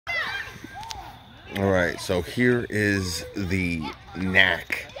All right, so here is the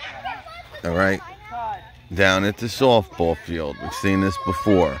Knaack. All right, down at the softball field. We've seen this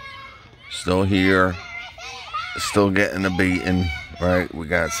before. Still here, still getting a beating. Right, we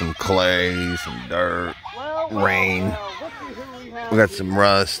got some clay, some dirt, rain. We got some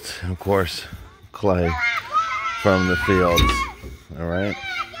rust, and of course, clay from the fields. All right.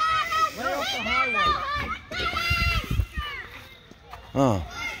 Oh,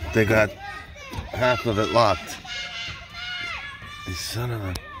 they got half of it locked. You son of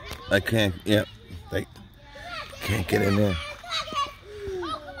a... I can't... Yep. They can't get in there.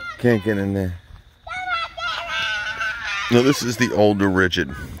 Can't get in there. No, this is the older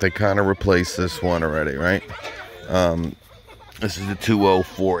Ridgid. They kind of replaced this one already, right? This is the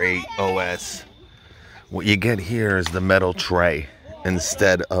 2048 OS. What you get here is the metal tray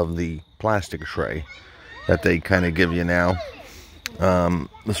instead of the plastic tray that they kind of give you now.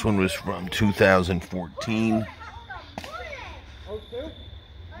 This one was from 2014.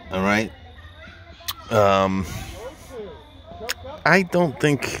 All right. I don't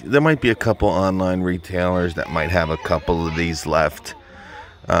think there might be a couple online retailers that might have a couple of these left.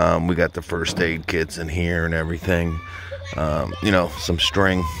 We got the first aid kits in here and everything. You know, some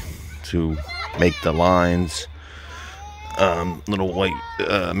string to make the lines. Little white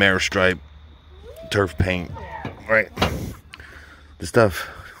mare stripe, turf paint, right? The stuff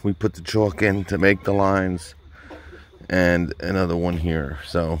we put the chalk in to make the lines, and another one here.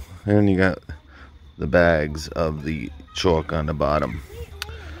 So, and you got the bags of the chalk on the bottom.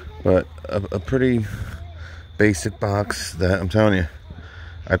 But a pretty basic box that I'm telling you,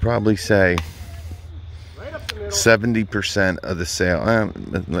 I'd probably say 70% of the sale,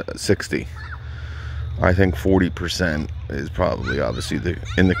 60. I think 40% is probably obviously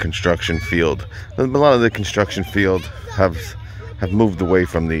in the construction field. A lot of the construction field have moved away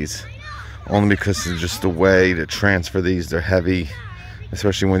from these, only because of just the way to transfer these. They're heavy,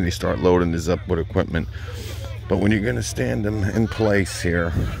 especially when you start loading this up with equipment. But when you're gonna stand them in place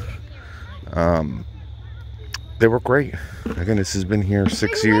here, they work great. Again, this has been here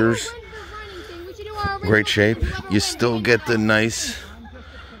 6 years. Great shape. You still get the nice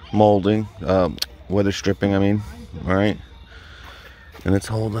molding, weather stripping, I mean, all right? And it's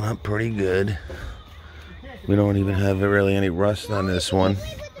holding up pretty good. We don't even have really any rust on this one.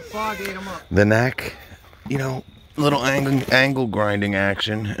 The Knaack, you know, little angle grinding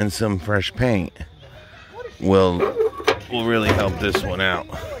action and some fresh paint will really help this one out.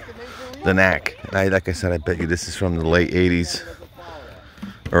 The Knaack. Like I said, I bet you this is from the late 80s,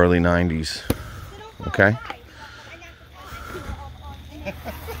 early 90s. Okay?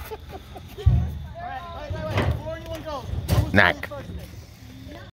 Knaack.